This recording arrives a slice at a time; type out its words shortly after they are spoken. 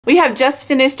We have just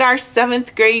finished our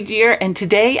 7th grade year, and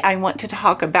today I want to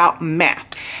talk about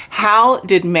math. How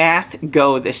did math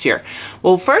go this year?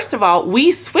 Well, first of all,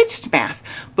 we switched math.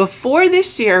 Before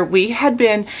this year, we had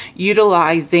been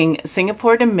utilizing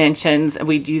Singapore Dimensions.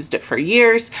 We'd used it for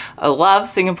years. I love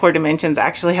Singapore Dimensions. I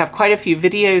actually have quite a few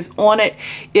videos on it.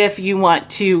 If you want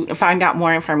to find out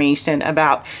more information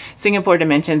about Singapore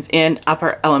Dimensions in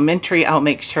upper elementary, I'll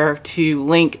make sure to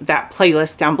link that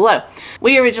playlist down below.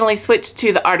 We originally switched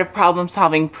to the Art of Problem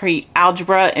Solving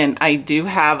Pre-Algebra, and I do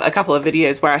have a couple of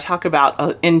videos where I talk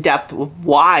about in depth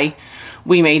why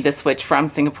we made the switch from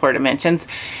Singapore Dimensions.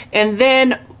 And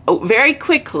then very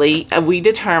quickly we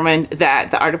determined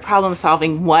that the Art of Problem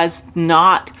Solving was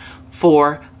not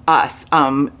for us.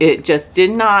 It just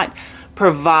did not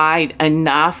provide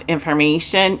enough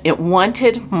information. It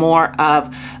wanted more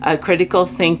of a critical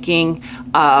thinking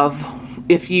of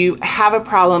if you have a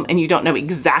problem and you don't know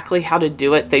exactly how to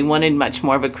do it. They wanted much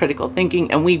more of a critical thinking,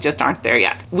 and we just aren't there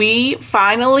yet. We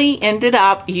finally ended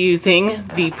up using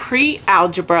the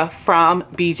pre-algebra from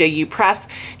BJU Press.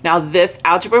 Now, this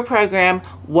algebra program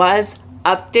was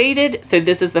updated, so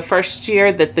this is the first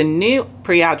year that the new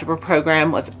pre-algebra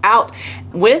program was out.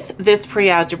 With this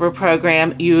pre-algebra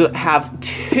program, you have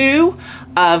 2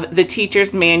 of the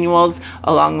teacher's manuals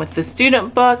along with the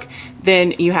student book.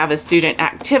 Then you have a student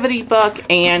activity book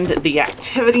and the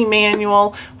activity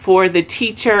manual for the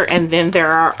teacher, and then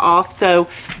there are also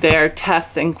their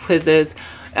tests and quizzes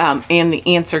and the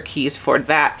answer keys for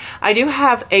that. I do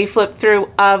have a flip through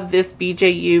of this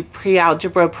BJU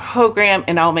Pre-Algebra program,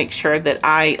 and I'll make sure that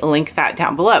I link that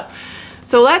down below.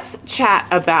 So let's chat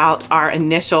about our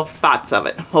initial thoughts of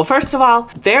it. Well, first of all,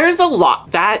 there's a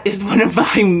lot. That is one of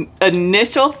my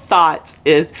initial thoughts,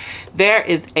 is there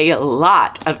is a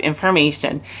lot of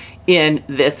information in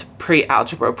this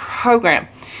pre-algebra program.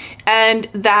 And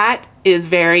that is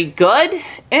very good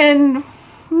and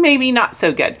maybe not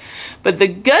so good. But the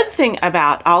good thing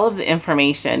about all of the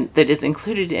information that is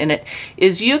included in it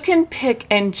is you can pick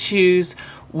and choose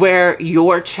where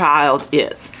your child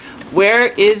is. Where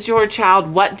is your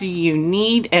child? What do you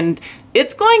need? And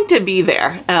it's going to be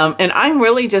there. And I'm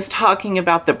really just talking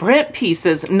about the print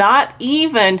pieces, not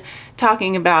even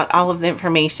talking about all of the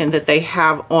information that they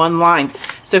have online.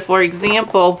 So for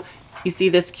example, you see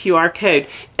this QR code.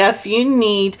 If you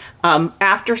need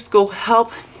after school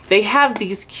help, they have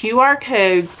these QR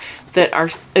codes that are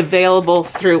available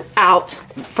throughout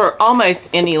for almost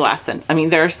any lesson. I mean,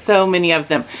 there are so many of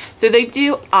them. So they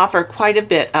do offer quite a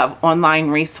bit of online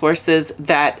resources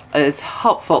that is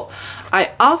helpful.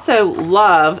 I also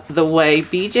love the way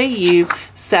BJU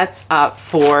sets up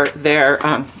for their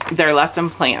lesson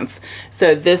plans.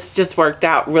 So this just worked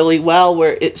out really well,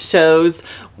 where it shows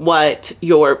what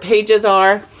your pages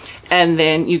are, and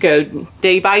then you go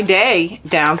day by day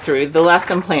down through the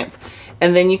lesson plans.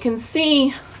 And then you can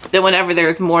see that whenever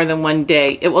there's more than one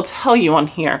day, it will tell you on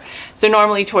here. So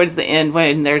normally towards the end,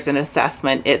 when there's an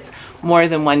assessment, it's more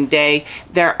than one day.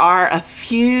 There are a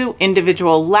few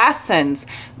individual lessons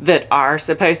that are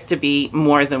supposed to be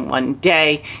more than one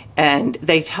day, and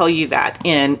they tell you that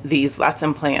in these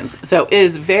lesson plans. So it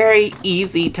is very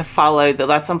easy to follow the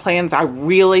lesson plans. I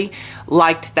really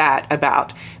liked that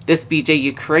about this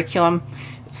BJU curriculum.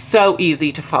 So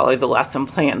easy to follow the lesson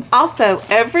plans. Also,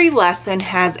 every lesson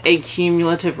has a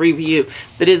cumulative review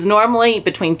that is normally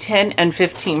between 10 and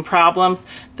 15 problems.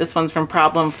 This one's from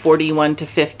problem 41 to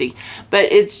 50.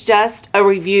 But it's just a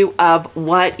review of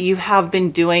what you have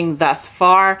been doing thus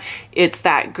far. It's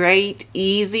that great,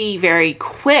 easy, very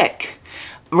quick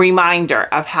reminder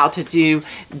of how to do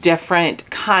different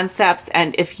concepts.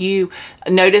 And if you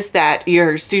notice that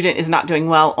your student is not doing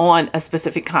well on a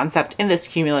specific concept in this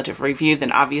cumulative review,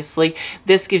 then obviously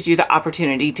this gives you the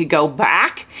opportunity to go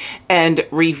back and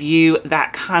review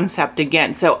that concept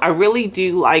again. So I really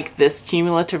do like this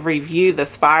cumulative review, the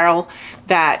spiral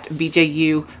that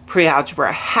BJU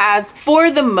Pre-Algebra has.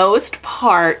 For the most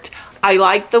part, I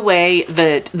like the way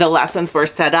that the lessons were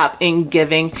set up in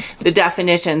giving the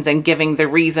definitions and giving the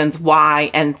reasons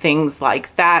why and things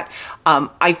like that.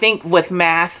 I think with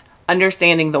math,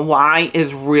 understanding the why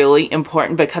is really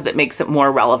important because it makes it more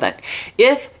relevant.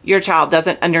 If your child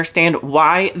doesn't understand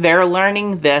why they're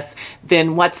learning this,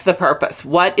 then what's the purpose?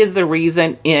 What is the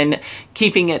reason in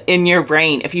keeping it in your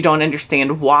brain if you don't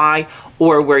understand why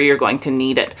or where you're going to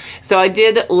need it? So I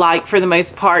did like, for the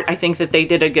most part, I think that they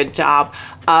did a good job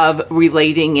of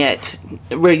relating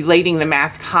the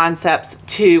math concepts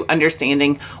to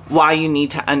understanding why you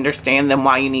need to understand them,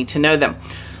 why you need to know them.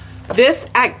 This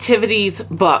activities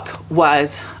book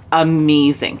was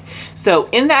amazing. So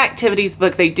in the activities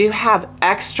book, they do have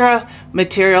extra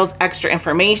materials, extra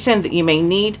information that you may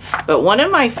need. But one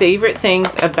of my favorite things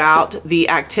about the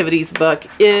activities book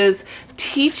is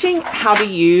teaching how to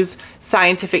use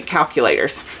scientific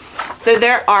calculators. So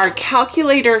there are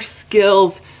calculator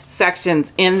skills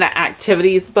sections in the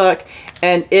activities book,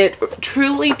 and it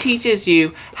truly teaches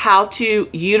you how to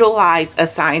utilize a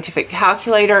scientific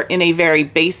calculator in a very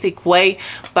basic way.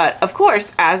 But of course,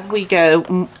 as we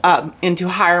go into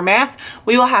higher math,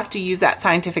 we will have to use that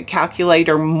scientific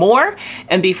calculator more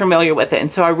and be familiar with it.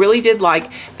 And so I really did like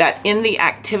that in the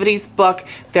activities book,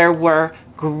 there were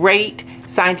great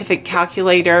scientific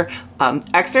calculator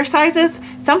exercises.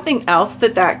 Something else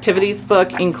that the activities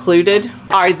book included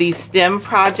are these STEM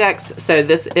projects. So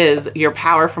this is your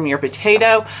power from your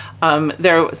potato.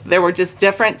 There were just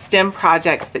different STEM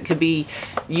projects that could be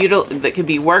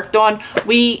worked on.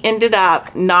 We ended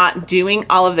up not doing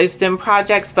all of those STEM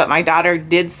projects, but my daughter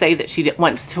did say that she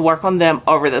wants to work on them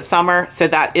over the summer. So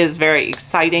that is very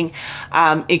exciting.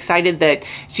 Excited that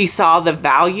she saw the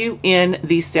value in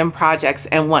these STEM projects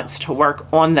and wants to work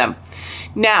on them.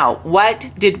 Now, what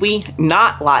did we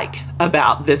not like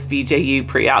about this BJU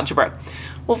Pre-Algebra?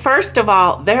 Well, first of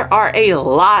all, there are a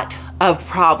lot of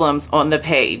problems on the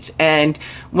page. And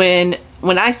when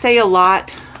I say a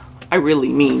lot, I really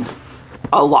mean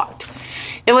a lot.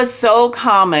 It was so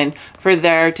common for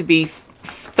there to be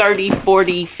 30,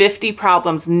 40, 50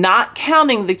 problems, not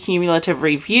counting the cumulative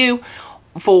review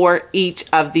for each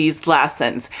of these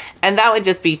lessons. And that would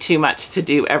just be too much to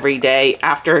do every day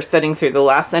after sitting through the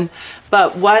lesson.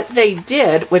 But what they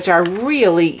did, which I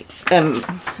really am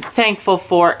thankful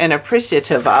for and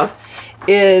appreciative of,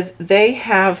 is they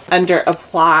have under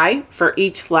apply for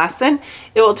each lesson,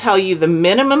 it will tell you the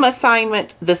minimum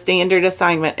assignment, the standard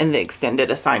assignment, and the extended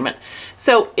assignment.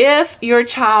 So if your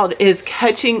child is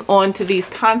catching on to these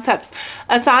concepts,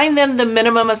 assign them the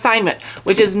minimum assignment,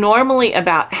 which is normally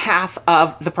about half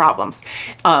of the problems.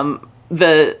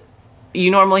 You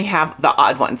normally have the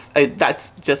odd ones.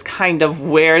 That's just kind of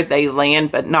where they land,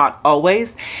 but not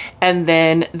always. And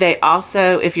then they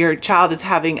also, if your child is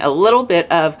having a little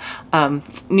bit of,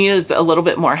 needs a little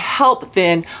bit more help,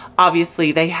 then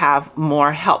obviously they have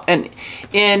more help. And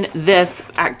in this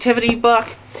activity book,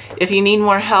 if you need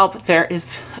more help, there is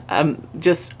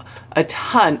just a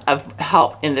ton of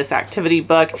help in this activity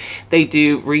book. They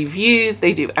do reviews,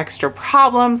 they do extra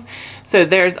problems. So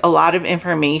there's a lot of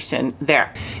information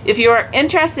there. If you are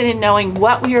interested in knowing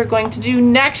what we are going to do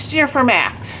next year for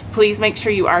math, please make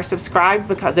sure you are subscribed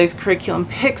because those curriculum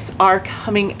picks are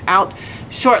coming out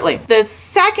shortly. The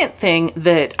second thing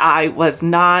that I was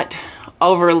not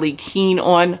overly keen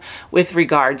on with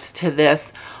regards to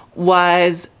this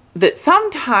was that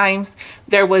sometimes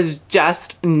there was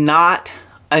just not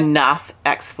enough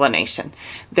explanation.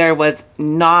 There was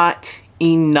not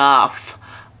enough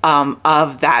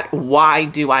of that, why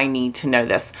do I need to know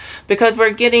this? Because we're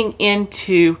getting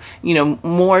into,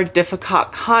 more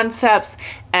difficult concepts.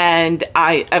 And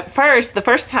at first, the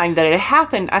first time that it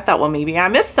happened, I thought, well, maybe I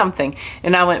missed something.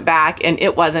 And I went back and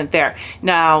it wasn't there.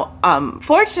 Now,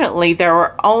 fortunately, there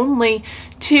were only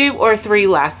 2 or 3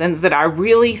 lessons that I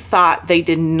really thought they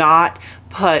did not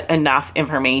put enough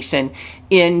information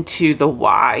into the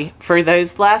why for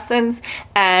those lessons,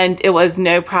 and it was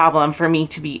no problem for me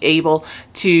to be able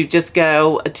to just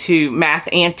go to Math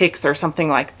Antics or something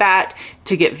like that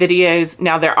to get videos.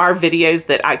 Now there are videos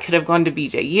that I could have gone to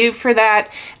BJU for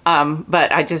that,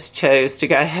 but I just chose to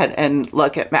go ahead and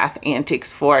look at Math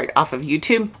Antics for it off of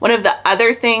YouTube. One of the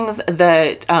other things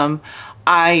that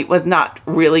I was not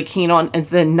really keen on is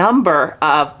the number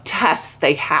of tests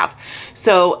they have.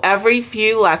 So every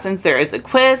few lessons there is a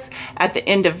quiz. At the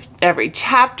end of every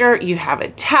chapter you have a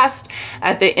test.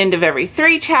 At the end of every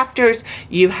 3 chapters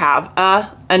you have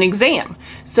an exam.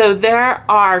 So there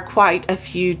are quite a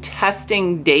few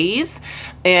testing days,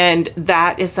 and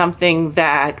that is something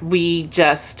that it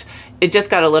just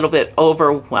got a little bit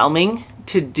overwhelming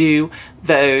to do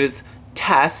those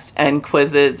tests and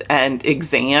quizzes and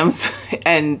exams.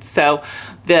 And so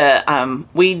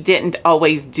we didn't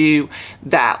always do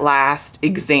that last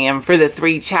exam for the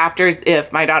 3 chapters.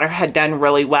 If my daughter had done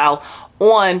really well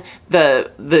on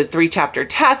the 3 chapter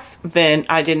tests, then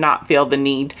I did not feel the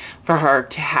need for her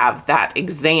to have that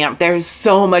exam. There's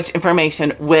so much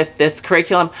information with this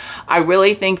curriculum. I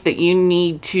really think that you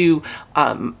need to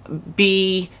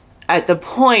be at the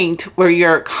point where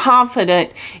you're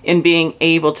confident in being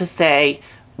able to say,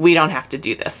 we don't have to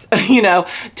do this,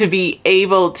 to be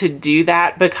able to do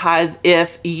that. Because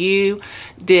if you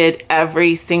did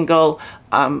every single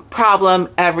problem,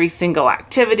 every single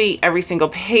activity, every single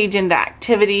page in the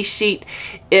activity sheet,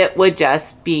 it would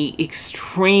just be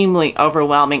extremely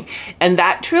overwhelming. And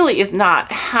that truly is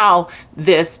not how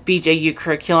this BJU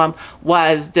curriculum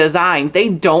was designed. They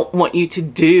don't want you to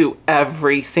do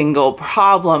every single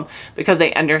problem because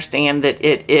they understand that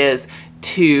it is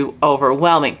too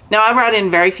overwhelming. Now, I brought in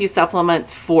very few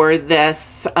supplements for this.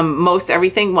 Most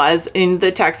everything was in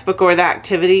the textbook or the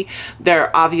activity.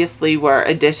 There obviously were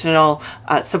additional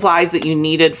supplies that you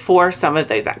needed for some of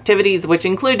those activities, which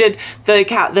included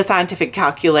the scientific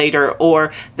calculator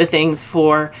or the things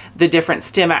for the different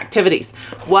STEM activities.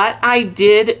 What I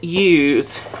did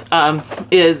use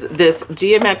is this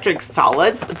geometric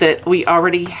solids that we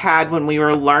already had when we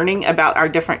were learning about our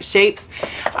different shapes.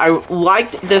 I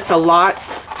liked this a lot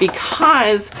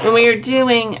because when we are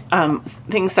doing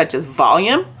things such as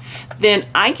volume, then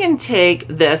I can take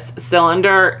this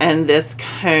cylinder and this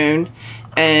cone,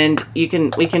 and we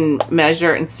can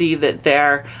measure and see that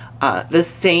they're the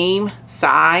same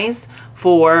size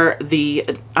for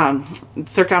the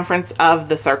circumference of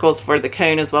the circles for the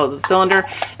cone as well as the cylinder.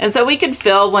 And so we could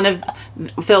fill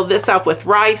this up with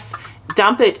rice,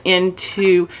 dump it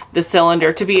into the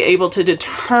cylinder to be able to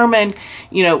determine,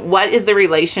 you know, what is the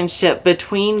relationship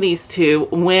between these two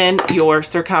when your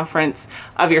circumference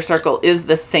of your circle is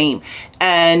the same.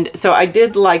 And so I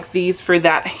did like these for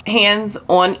that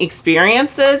hands-on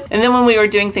experiences. And then when we were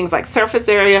doing things like surface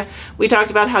area, we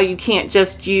talked about how you can't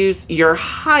just use your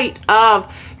height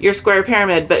of your square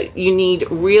pyramid, but you need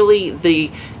really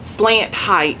the slant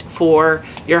height for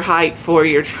your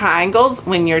triangles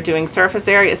when you're doing surface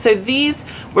area. So these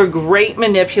were great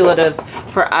manipulatives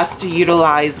for us to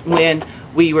utilize when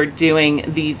we were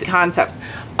doing these concepts.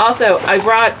 Also, I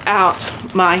brought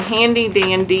out my handy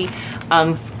dandy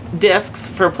discs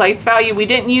for place value. We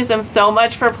didn't use them so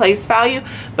much for place value,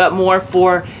 but more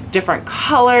for different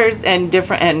colors and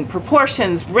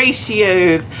proportions,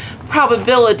 ratios,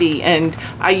 probability, and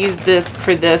I used this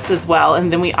for this as well.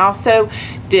 And then we also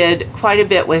did quite a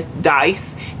bit with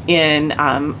dice in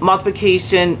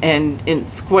multiplication and in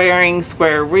squaring,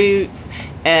 square roots,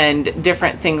 and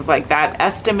different things like that,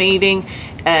 estimating.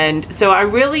 And so I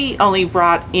really only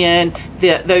brought in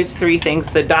those three things: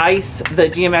 the dice, the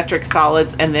geometric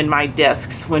solids, and then my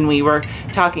discs when we were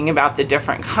talking about the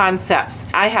different concepts.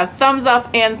 I have thumbs up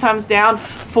and thumbs down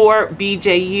for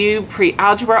BJU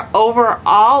Pre-Algebra.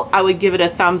 Overall, I would give it a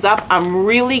thumbs up. I'm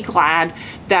really glad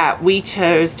that we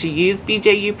chose to use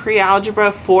BJU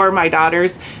Pre-Algebra for my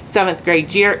daughter's 7th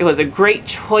grade year. It was a great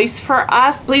choice for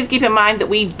us. Please keep in mind that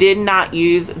we did not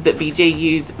use the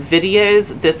BJU's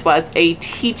videos. This was a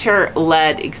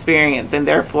teacher-led experience and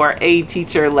therefore a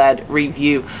teacher-led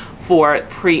review for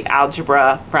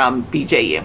Pre-Algebra from BJU.